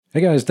Hey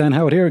guys, Dan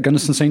Howard here at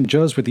Gunnison St.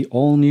 Joe's with the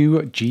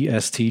all-new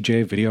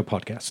GSTJ video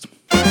podcast.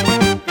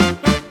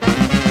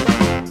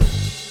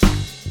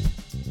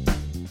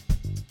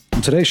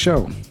 On today's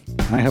show,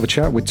 I have a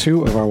chat with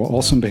two of our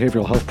awesome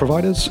behavioral health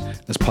providers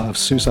as part of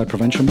Suicide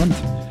Prevention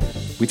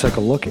Month. We take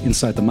a look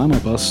inside the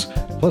Mamo bus,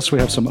 plus we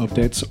have some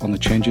updates on the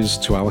changes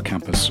to our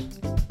campus.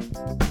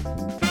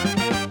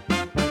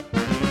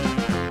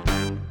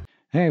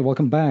 Hey,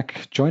 welcome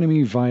back. Joining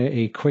me via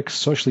a quick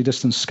socially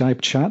distanced Skype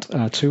chat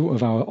are two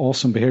of our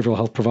awesome behavioral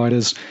health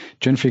providers,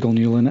 Jen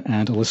Fiegel-Newland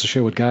and Alyssa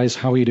Sherwood. Guys,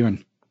 how are you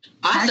doing?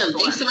 Awesome.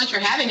 Thanks so much for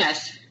having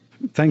us.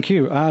 Thank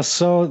you.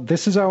 So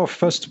this is our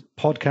first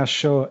podcast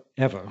show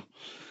ever.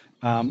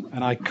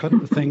 And I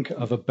couldn't think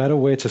of a better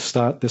way to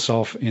start this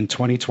off in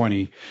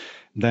 2020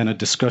 than a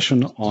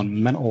discussion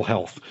on mental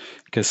health,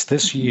 because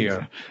this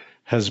year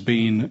has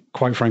been,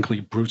 quite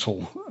frankly,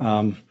 brutal.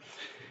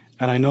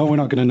 And I know we're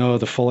not going to know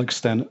the full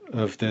extent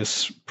of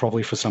this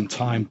probably for some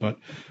time, but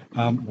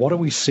what are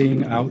we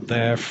seeing out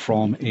there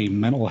from a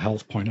mental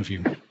health point of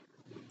view?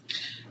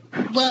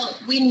 Well,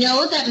 we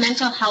know that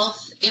mental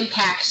health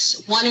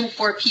impacts 1 in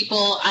 4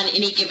 people on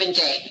any given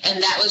day,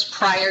 and that was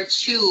prior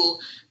to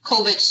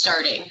COVID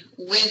starting.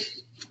 With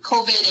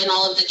COVID and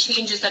all of the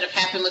changes that have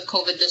happened with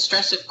COVID, the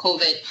stress of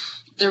COVID,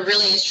 there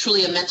really is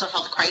truly a mental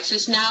health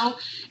crisis now,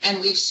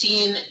 and we've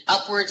seen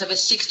upwards of a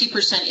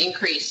 60%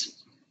 increase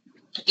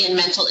in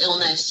mental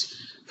illness,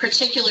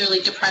 particularly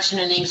depression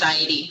and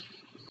anxiety.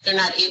 They're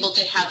not able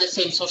to have the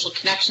same social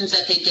connections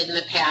that they did in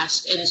the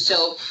past, and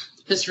so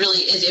this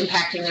really is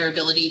impacting their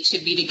ability to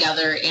be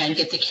together and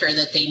get the care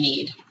that they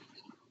need.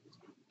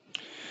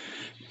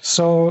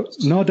 So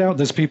no doubt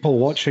there's people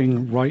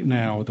watching right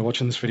now, they're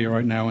watching this video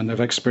right now, and they've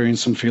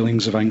experienced some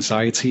feelings of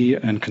anxiety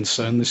and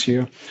concern this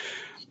year.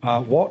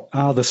 What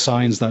are the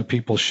signs that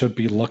people should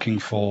be looking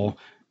for?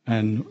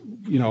 And,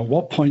 at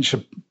what point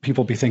should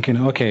people be thinking,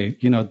 okay,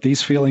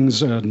 these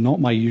feelings are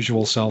not my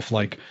usual self,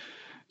 like,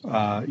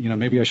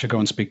 maybe I should go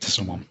and speak to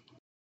someone?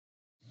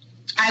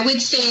 I would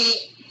say,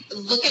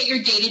 look at your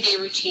day-to-day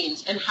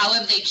routines and how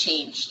have they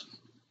changed.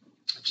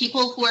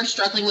 People who are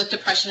struggling with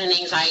depression and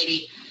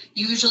anxiety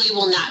usually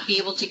will not be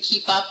able to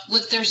keep up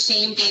with their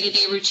same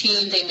day-to-day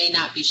routine. They may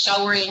not be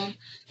showering.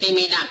 They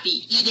may not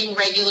be eating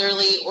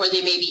regularly, or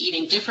they may be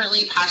eating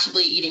differently,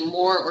 possibly eating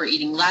more or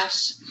eating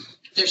less.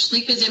 Their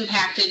sleep is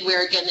impacted,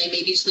 where, again, they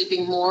may be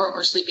sleeping more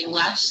or sleeping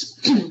less.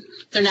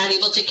 They're not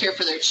able to care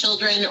for their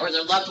children or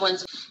their loved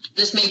ones.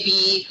 This may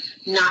be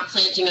not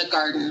planting a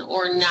garden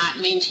or not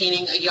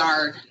maintaining a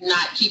yard,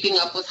 not keeping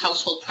up with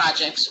household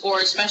projects,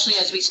 or especially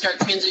as we start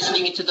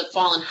transitioning into the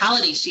fall and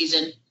holiday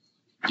season,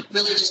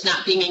 really just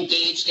not being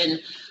engaged in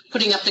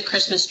putting up the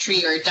Christmas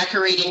tree or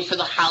decorating for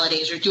the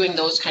holidays or doing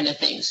those kind of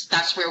things.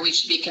 That's where we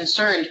should be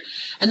concerned.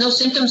 And those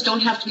symptoms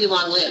don't have to be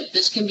long-lived.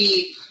 This can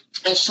be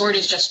as short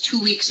as just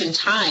 2 weeks in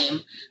time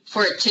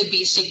for it to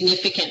be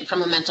significant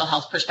from a mental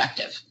health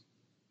perspective.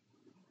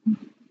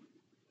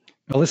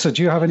 Alyssa,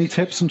 do you have any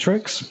tips and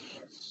tricks?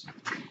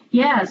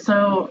 Yeah,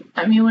 so,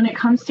 when it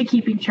comes to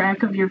keeping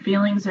track of your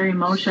feelings or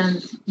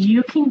emotions,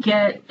 you can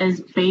get as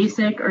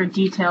basic or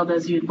detailed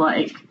as you'd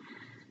like.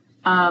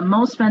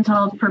 Most mental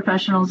health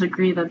professionals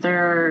agree that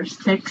there are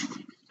 6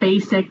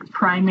 basic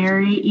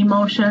primary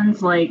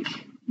emotions, like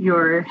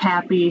you're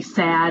happy,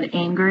 sad,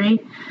 angry.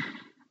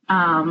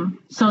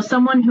 So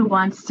someone who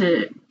wants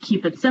to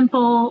keep it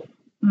simple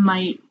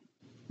might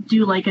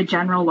do like a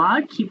general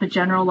log, keep a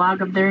general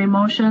log of their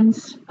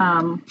emotions,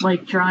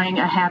 like drawing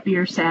a happy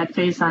or sad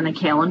face on a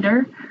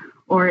calendar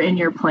or in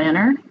your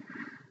planner.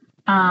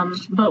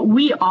 But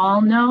we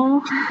all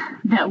know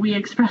that we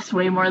express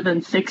way more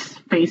than 6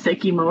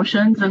 basic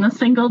emotions in a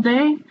single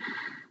day.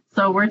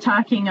 So we're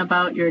talking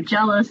about your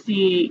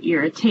jealousy,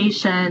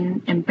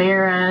 irritation,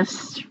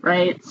 embarrassed,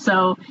 right?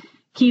 So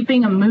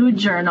keeping a mood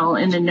journal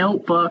in a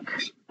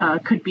notebook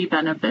could be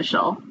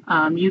beneficial.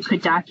 You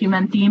could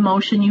document the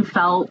emotion you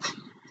felt,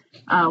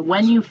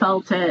 when you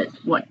felt it,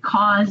 what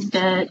caused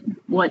it,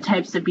 what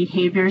types of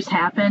behaviors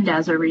happened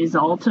as a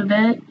result of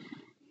it,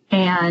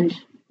 and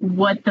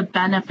what the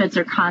benefits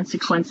or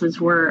consequences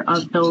were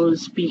of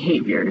those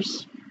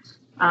behaviors.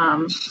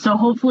 So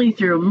hopefully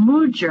through a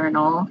mood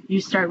journal, you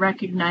start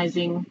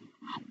recognizing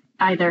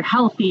either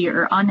healthy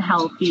or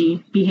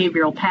unhealthy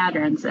behavioral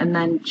patterns and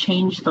then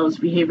change those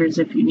behaviors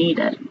if you need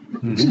it.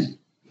 Mm-hmm.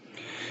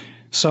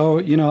 So,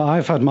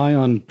 I've had my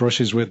own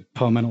brushes with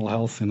poor mental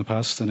health in the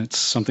past, and it's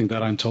something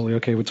that I'm totally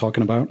okay with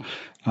talking about.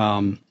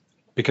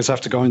 Because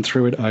after going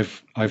through it,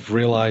 I've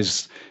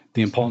realized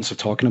the importance of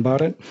talking about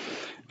it.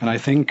 And I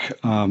think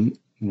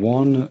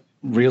one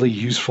really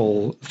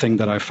useful thing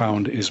that I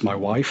found is my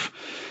wife.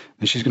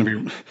 And she's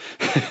going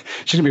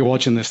to be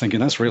watching this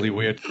thinking, that's really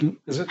weird.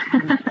 Is it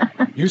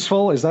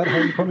useful? Is that how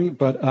you put me?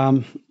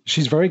 But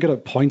she's very good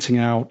at pointing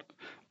out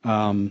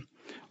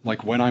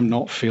like when I'm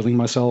not feeling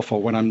myself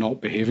or when I'm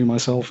not behaving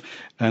myself,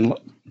 and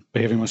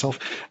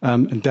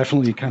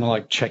definitely kind of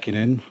like checking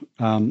in.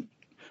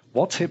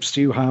 What tips do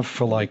you have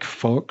for like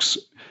folks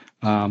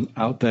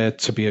out there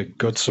to be a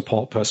good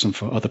support person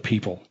for other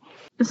people?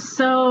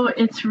 So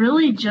it's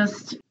really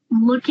just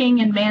looking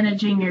and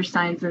managing your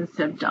signs and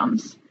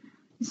symptoms.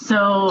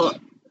 So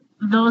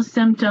those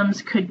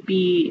symptoms could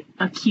be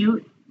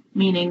acute,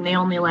 meaning they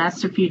only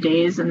last a few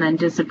days and then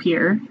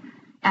disappear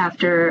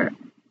after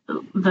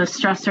the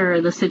stressor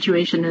or the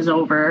situation is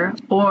over,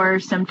 or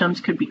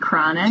symptoms could be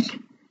chronic,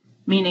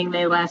 meaning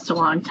they last a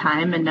long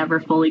time and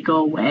never fully go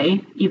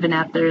away, even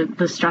after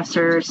the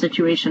stressor or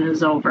situation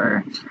is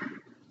over.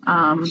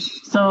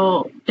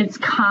 So it's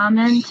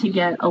common to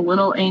get a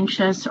little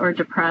anxious or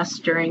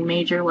depressed during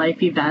major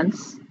life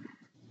events,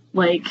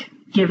 like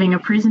giving a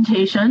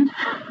presentation.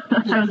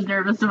 I was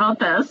nervous about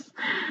this.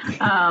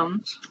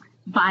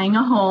 Buying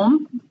a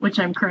home, which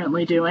I'm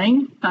currently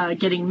doing,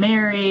 getting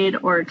married,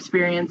 or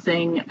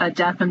experiencing a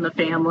death in the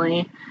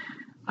family.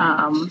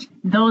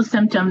 Those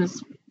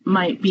symptoms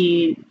might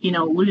be,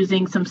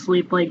 losing some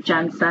sleep, like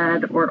Jen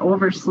said, or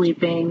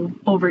oversleeping,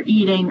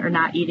 overeating, or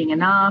not eating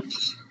enough.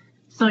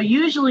 So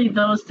usually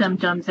those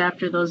symptoms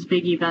after those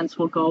big events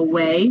will go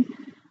away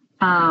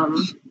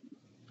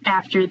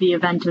after the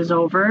event is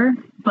over,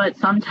 but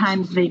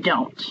sometimes they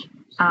don't.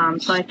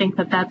 So I think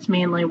that that's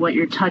mainly what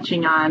you're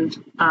touching on.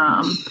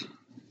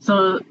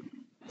 So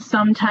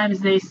sometimes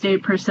they stay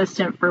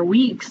persistent for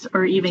weeks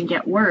or even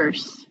get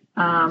worse.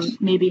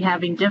 Maybe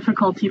having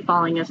difficulty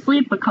falling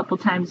asleep a couple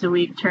times a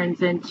week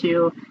turns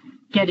into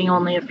getting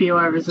only a few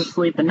hours of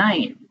sleep a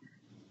night.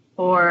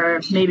 Or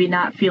maybe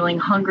not feeling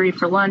hungry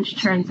for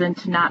lunch turns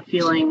into not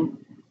feeling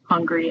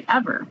hungry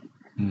ever,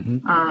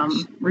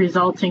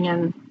 resulting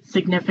in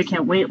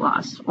significant weight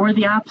loss. Or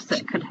the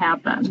opposite could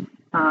happen.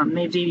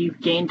 Maybe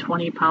you've gained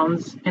 20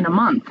 pounds in a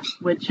month,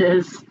 which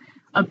is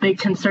a big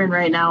concern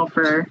right now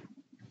for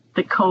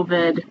the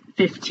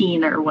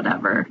COVID-15 or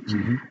whatever.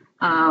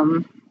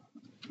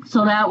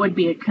 So that would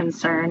be a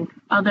concern.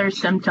 Other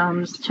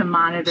symptoms to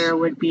monitor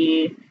would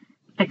be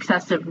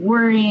excessive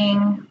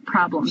worrying,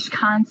 problems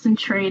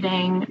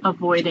concentrating,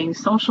 avoiding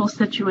social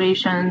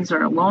situations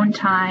or alone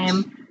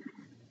time,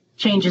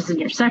 changes in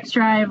your sex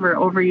drive, or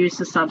overuse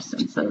of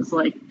substances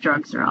like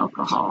drugs or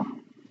alcohol.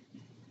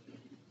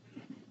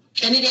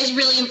 And it is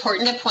really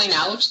important to point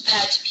out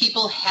that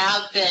people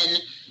have been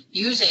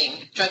using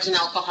drugs and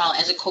alcohol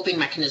as a coping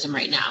mechanism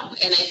right now.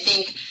 And I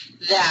think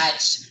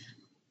that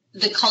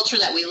the culture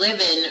that we live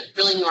in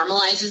really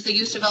normalizes the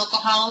use of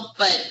alcohol,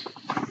 but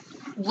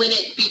when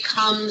it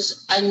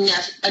becomes a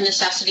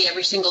necessity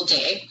every single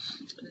day,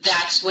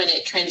 that's when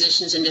it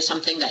transitions into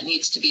something that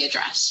needs to be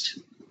addressed.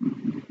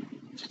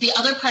 The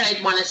other part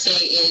I'd want to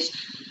say is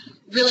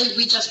really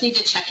we just need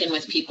to check in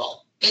with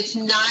people. It's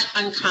not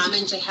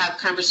uncommon to have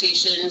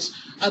conversations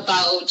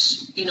about,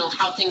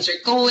 how things are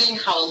going,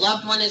 how a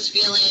loved one is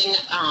feeling,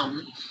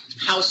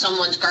 how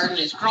someone's garden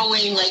is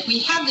growing. Like, we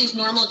have these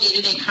normal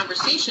day-to-day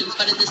conversations,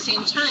 but at the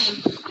same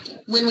time,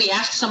 when we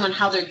ask someone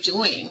how they're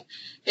doing,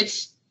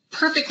 it's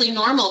perfectly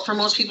normal for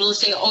most people to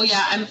say, oh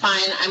yeah, I'm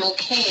fine, I'm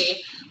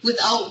okay,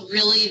 without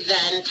really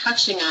then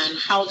touching on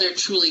how they're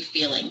truly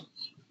feeling.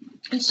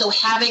 And so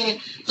having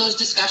those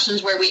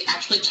discussions where we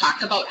actually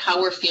talk about how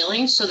we're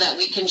feeling so that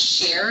we can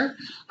share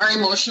our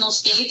emotional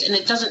state, and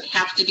it doesn't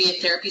have to be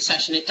a therapy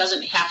session. It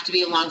doesn't have to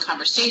be a long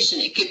conversation.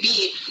 It could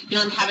be,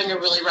 I'm having a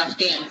really rough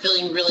day. I'm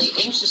feeling really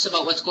anxious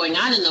about what's going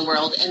on in the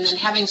world. And then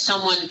having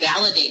someone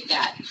validate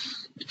that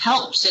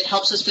helps. It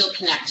helps us feel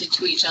connected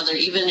to each other,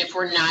 even if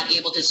we're not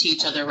able to see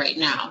each other right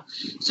now.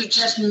 So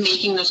just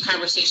making those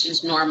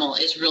conversations normal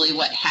is really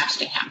what has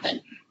to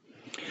happen.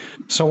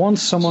 So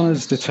once someone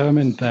is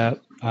determined that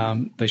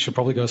they should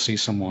probably go see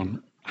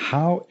someone,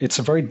 it's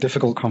a very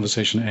difficult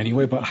conversation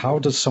anyway, but how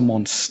does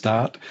someone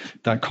start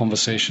that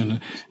conversation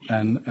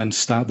and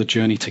start the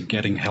journey to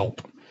getting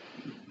help?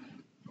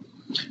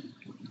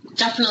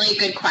 Definitely a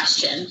good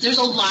question. There's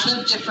a lot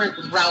of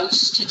different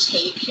routes to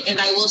take, and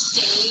I will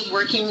say,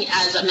 working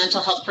as a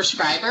mental health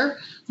prescriber,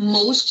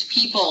 most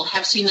people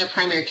have seen their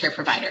primary care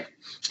provider.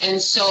 And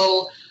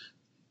so,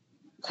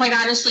 quite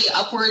honestly,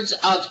 upwards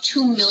of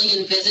 2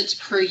 million visits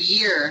per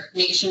year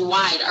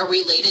nationwide are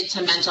related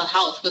to mental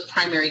health with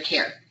primary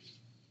care.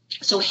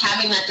 So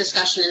having that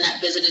discussion and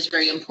that visit is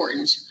very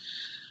important.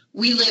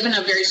 We live in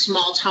a very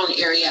small town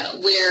area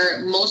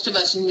where most of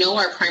us know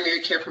our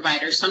primary care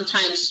providers,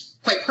 sometimes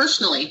quite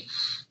personally,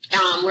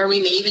 where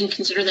we may even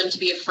consider them to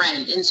be a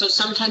friend. And so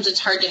sometimes it's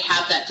hard to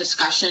have that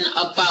discussion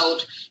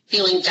about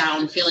feeling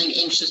down, feeling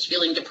anxious,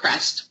 feeling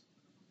depressed,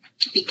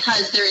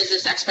 because there is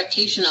this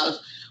expectation of,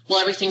 well,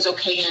 everything's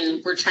okay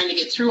and we're trying to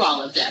get through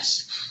all of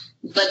this.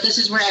 But this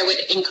is where I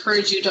would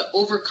encourage you to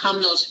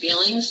overcome those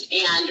feelings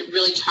and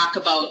really talk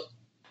about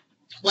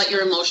what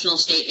your emotional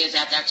state is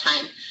at that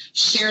time.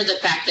 Share the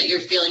fact that you're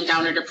feeling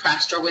down or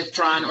depressed or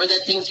withdrawn, or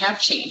that things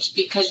have changed,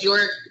 because your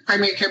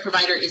primary care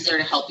provider is there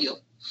to help you.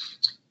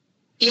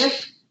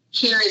 If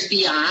care is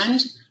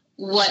beyond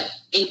what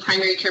a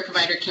primary care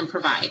provider can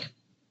provide,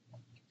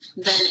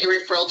 then a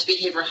referral to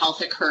behavioral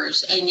health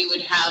occurs, and you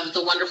would have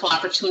the wonderful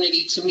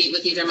opportunity to meet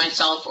with either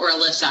myself or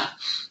Alyssa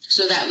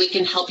so that we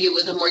can help you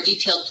with a more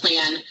detailed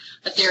plan,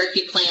 a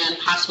therapy plan,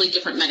 possibly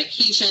different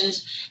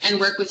medications, and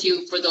work with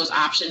you for those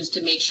options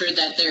to make sure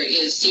that there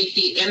is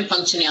safety and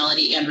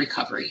functionality and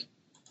recovery.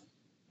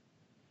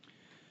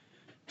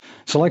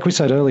 So, like we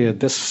said earlier,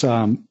 this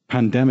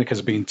pandemic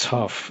has been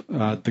tough.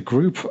 The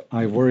group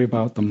I worry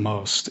about the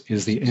most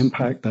is the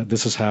impact that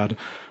this has had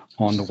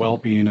on the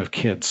well-being of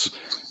kids.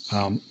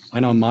 I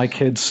know my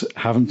kids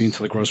haven't been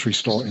to the grocery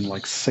store in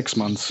like 6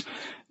 months.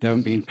 They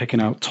haven't been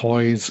picking out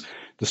toys.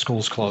 The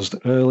school's closed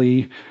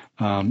early.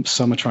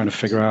 Some are trying to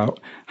figure out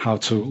how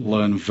to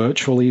learn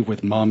virtually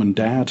with mom and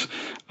dad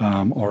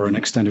or an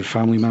extended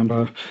family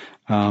member.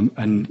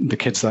 And the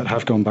kids that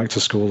have gone back to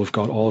school have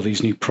got all of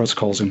these new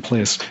protocols in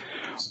place.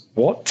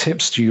 What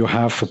tips do you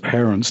have for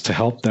parents to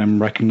help them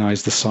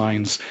recognize the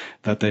signs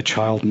that their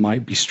child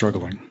might be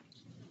struggling?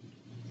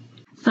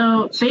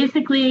 So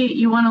basically,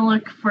 you want to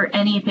look for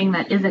anything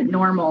that isn't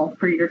normal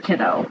for your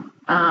kiddo.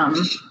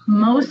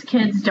 Most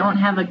kids don't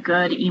have a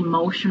good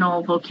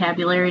emotional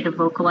vocabulary to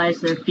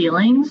vocalize their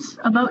feelings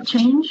about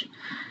change.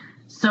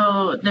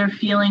 So their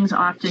feelings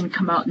often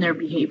come out in their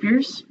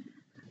behaviors.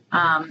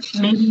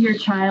 Maybe your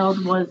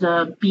child was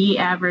a B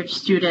average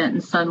student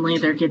and suddenly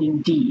they're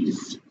getting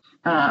Ds.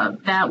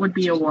 That would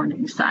be a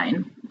warning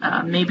sign.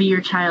 Maybe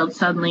your child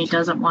suddenly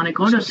doesn't want to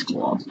go to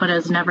school, but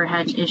has never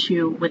had an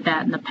issue with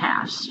that in the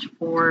past.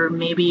 Or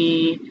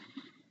maybe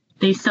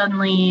they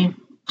suddenly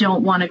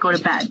don't want to go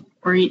to bed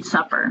or eat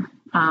supper.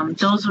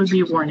 Those would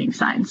be warning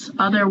signs.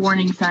 Other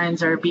warning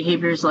signs are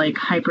behaviors like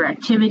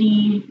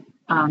hyperactivity,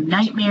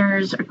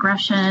 nightmares,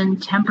 aggression,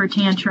 temper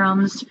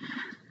tantrums.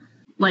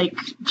 Like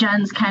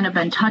Jen's kind of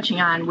been touching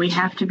on, we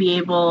have to be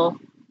able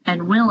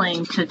and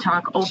willing to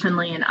talk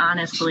openly and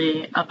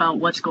honestly about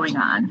what's going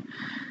on.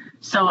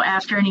 So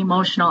after an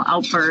emotional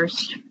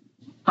outburst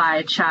by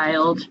a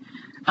child,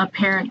 a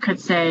parent could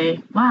say,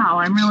 wow,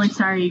 I'm really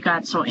sorry you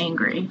got so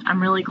angry.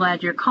 I'm really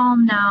glad you're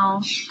calm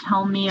now.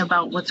 Tell me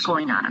about what's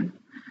going on.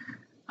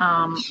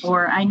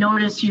 Or I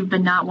noticed you've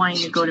been not wanting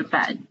to go to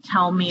bed.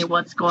 Tell me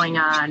what's going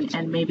on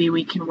and maybe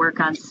we can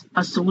work on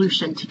a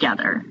solution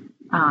together.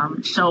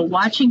 So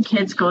watching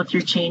kids go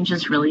through change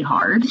is really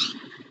hard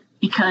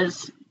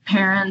because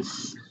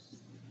parents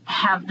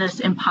have this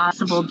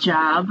impossible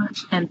job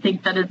and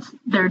think that it's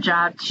their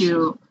job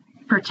to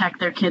protect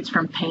their kids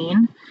from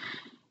pain.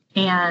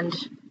 And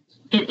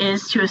it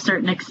is to a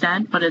certain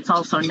extent, but it's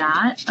also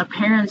not. A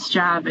parent's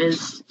job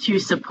is to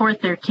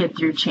support their kid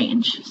through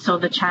change so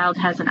the child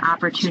has an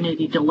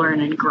opportunity to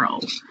learn and grow.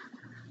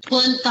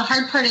 Well, and the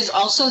hard part is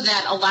also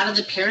that a lot of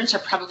the parents are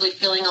probably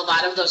feeling a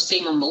lot of those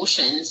same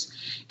emotions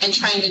and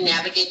trying to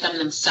navigate them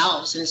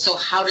themselves. And so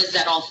how does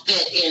that all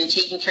fit in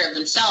taking care of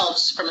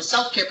themselves from a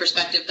self-care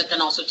perspective, but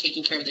then also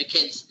taking care of their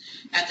kids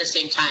at the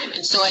same time?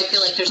 And so I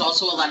feel like there's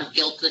also a lot of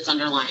guilt that's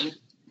underlying.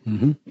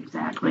 Mm-hmm.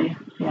 Exactly.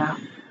 Yeah.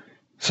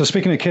 So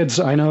speaking of kids,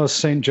 I know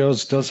St.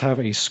 Joe's does have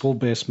a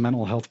school-based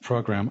mental health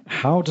program.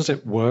 How does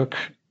it work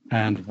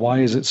and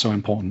why is it so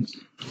important?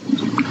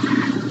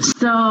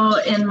 So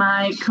in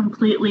my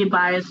completely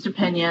biased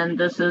opinion,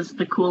 this is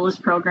the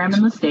coolest program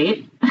in the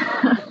state.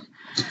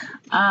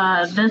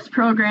 This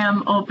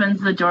program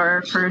opens the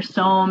door for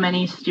so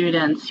many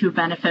students who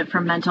benefit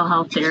from mental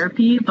health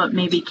therapy, but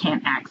maybe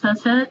can't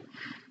access it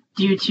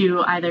due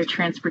to either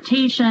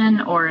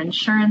transportation or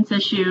insurance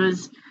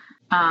issues.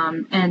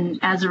 And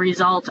as a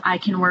result, I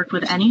can work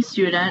with any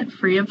student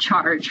free of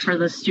charge for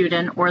the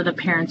student or the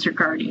parents or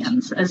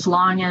guardians, as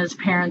long as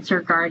parents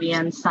or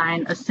guardians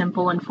sign a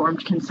simple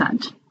informed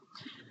consent.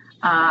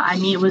 I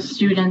meet with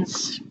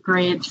students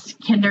grades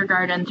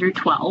kindergarten through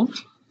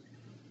 12.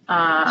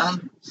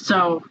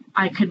 So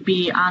I could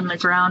be on the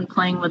ground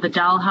playing with a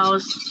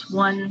dollhouse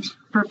one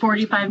for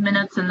 45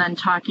 minutes and then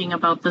talking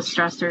about the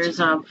stressors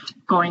of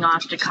going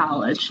off to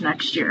college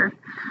next year.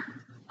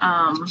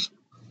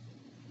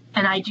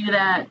 And I do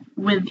that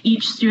with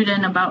each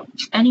student about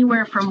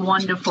anywhere from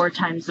 1 to 4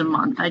 times a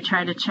month. I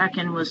try to check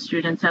in with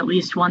students at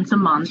least once a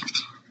month,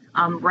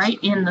 right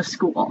in the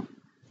school.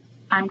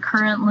 I'm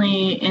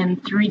currently in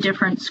 3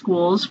 different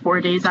schools, 4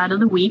 days out of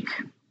the week.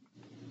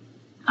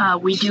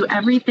 We do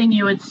everything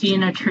you would see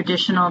in a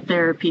traditional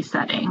therapy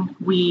setting.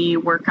 We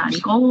work on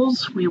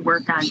goals, we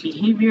work on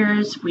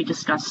behaviors, we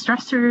discuss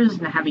stressors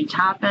and heavy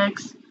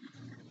topics.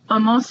 But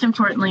most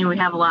importantly, we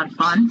have a lot of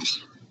fun.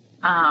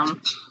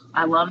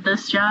 I love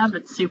this job.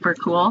 It's super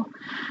cool.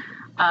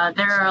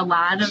 There are a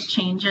lot of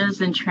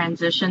changes and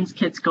transitions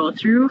kids go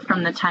through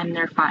from the time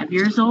they're 5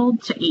 years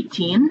old to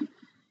 18.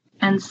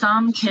 And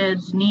some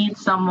kids need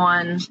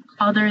someone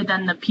other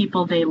than the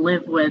people they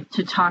live with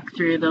to talk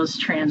through those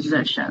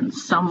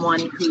transitions,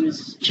 someone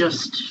who's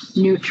just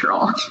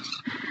neutral.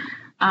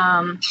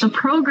 The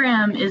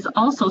program is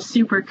also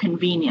super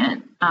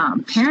convenient.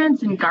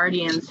 Parents and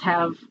guardians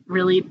have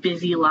really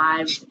busy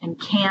lives and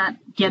can't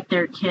get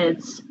their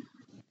kids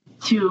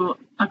to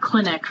a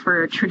clinic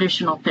for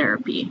traditional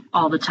therapy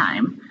all the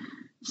time.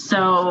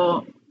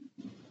 So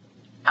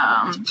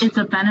it's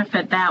a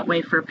benefit that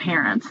way for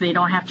parents. They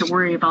don't have to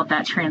worry about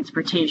that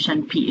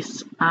transportation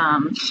piece.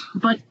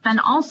 But then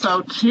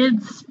also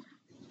kids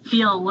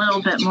feel a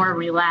little bit more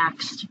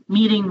relaxed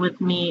meeting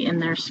with me in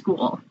their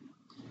school.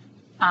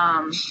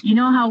 You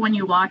know how when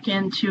you walk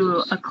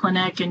into a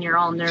clinic and you're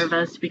all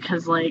nervous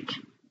because like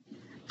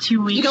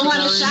 2 weeks you don't ago,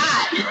 want a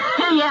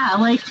shot. yeah,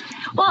 like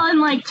Well,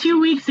 and like 2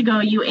 weeks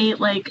ago, you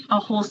ate like a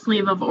whole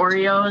sleeve of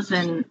Oreos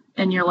and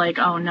you're like,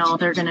 oh no,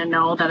 they're going to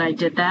know that I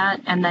did that.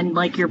 And then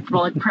like your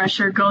blood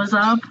pressure goes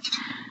up.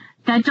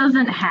 That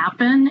doesn't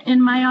happen in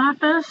my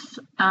office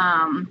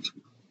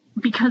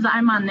because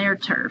I'm on their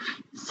turf.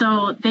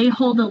 So they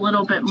hold a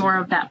little bit more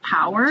of that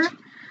power,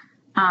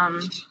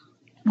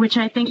 which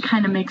I think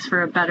kind of makes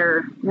for a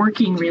better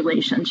working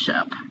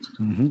relationship.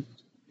 Mm-hmm.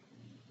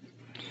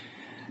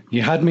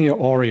 You had me at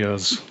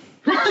Oreos.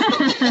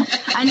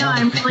 I know,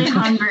 I'm really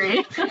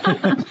hungry.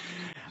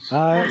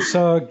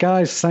 So,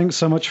 guys, thanks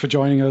so much for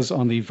joining us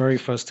on the very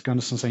first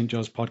Gunderson St.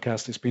 Joe's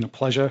podcast. It's been a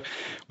pleasure.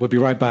 We'll be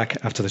right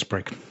back after this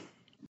break.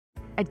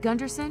 At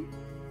Gunderson,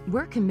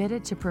 we're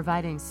committed to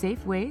providing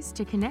safe ways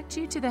to connect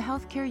you to the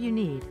healthcare you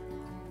need.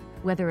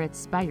 Whether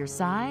it's by your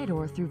side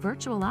or through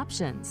virtual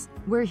options,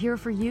 we're here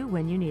for you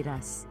when you need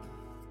us.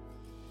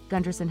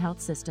 Gunderson Health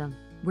System,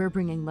 we're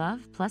bringing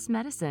love plus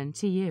medicine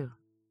to you.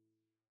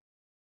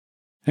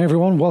 Hey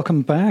everyone,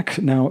 welcome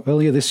back. Now,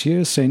 earlier this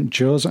year, St.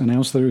 Joe's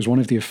announced that it was one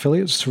of the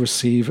affiliates to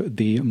receive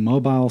the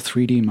mobile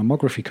 3D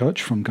mammography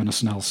coach from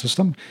Gunderson Health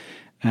System.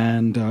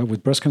 And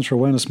with Breast Cancer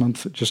Awareness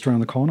Month just around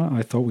the corner,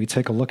 I thought we'd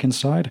take a look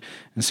inside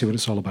and see what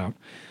it's all about.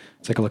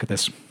 Take a look at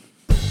this.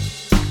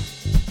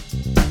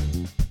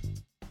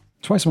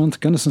 Twice a month,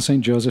 Gunderson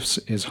St. Joseph's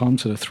is home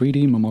to the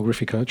 3D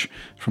mammography coach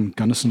from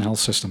Gunderson Health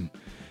System.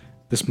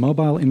 This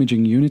mobile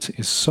imaging unit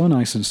is so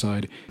nice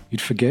inside, you'd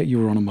forget you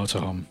were on a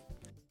motorhome.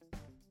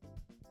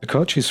 The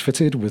coach is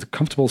fitted with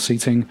comfortable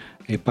seating,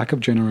 a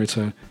backup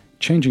generator,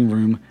 changing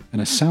room,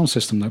 and a sound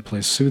system that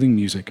plays soothing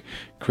music,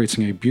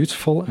 creating a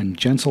beautiful and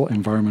gentle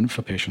environment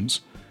for patients.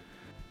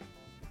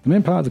 The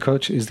main part of the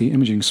coach is the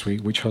imaging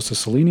suite, which hosts a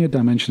Selenia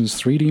Dimensions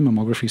 3D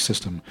mammography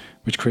system,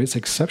 which creates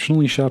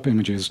exceptionally sharp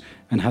images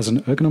and has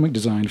an ergonomic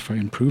design for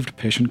improved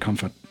patient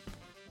comfort.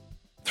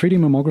 3D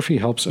mammography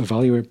helps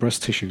evaluate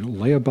breast tissue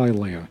layer by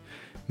layer,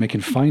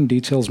 making fine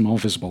details more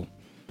visible.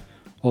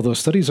 Although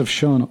studies have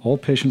shown all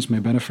patients may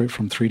benefit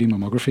from 3D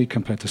mammography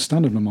compared to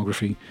standard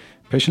mammography,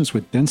 patients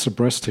with denser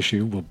breast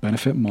tissue will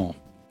benefit more.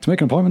 To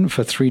make an appointment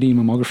for 3D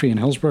mammography in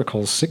Hillsborough,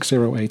 call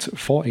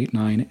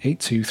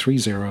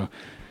 608-489-8230.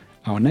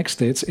 Our next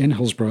dates in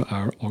Hillsborough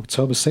are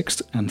October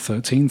 6th and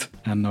 13th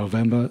and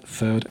November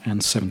 3rd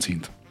and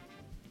 17th.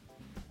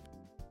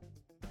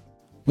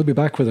 We'll be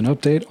back with an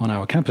update on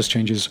our campus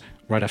changes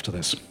right after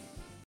this.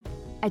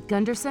 At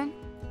Gunderson,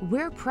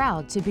 we're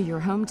proud to be your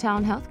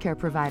hometown healthcare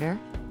provider.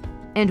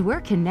 And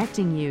we're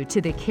connecting you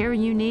to the care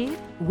you need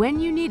when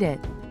you need it,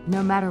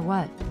 no matter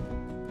what.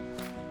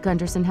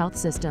 Gunderson Health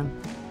System.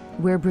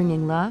 We're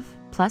bringing love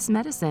plus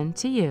medicine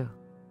to you.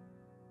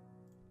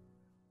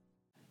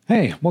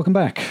 Hey, welcome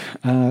back.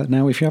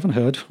 Now, if you haven't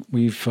heard,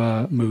 we've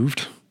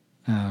moved.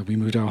 We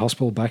moved our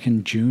hospital back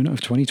in June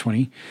of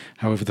 2020.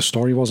 However, the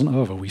story wasn't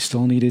over. We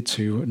still needed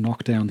to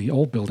knock down the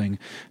old building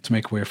to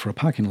make way for a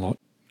parking lot.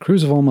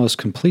 Crews have almost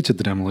completed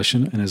the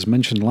demolition, and as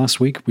mentioned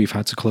last week, we've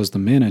had to close the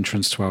main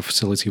entrance to our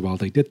facility while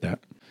they did that.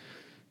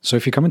 So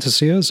if you're coming to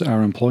see us,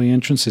 our employee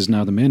entrance is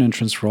now the main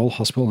entrance for all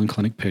hospital and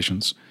clinic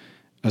patients.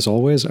 As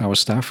always, our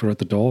staff are at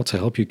the door to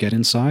help you get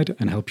inside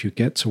and help you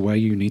get to where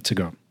you need to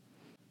go.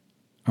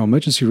 Our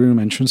emergency room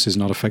entrance is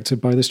not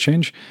affected by this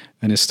change,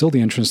 and is still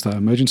the entrance that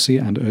emergency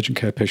and urgent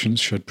care patients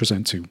should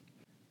present to.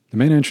 The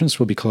main entrance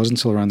will be closed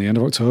until around the end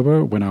of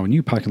October, when our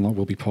new parking lot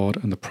will be poured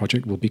and the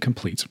project will be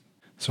complete.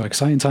 So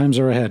exciting times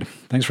are ahead.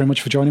 Thanks very much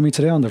for joining me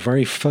today on the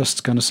very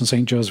first Gunderson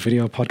St. Joe's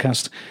video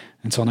podcast.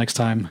 Until next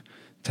time,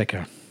 take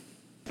care.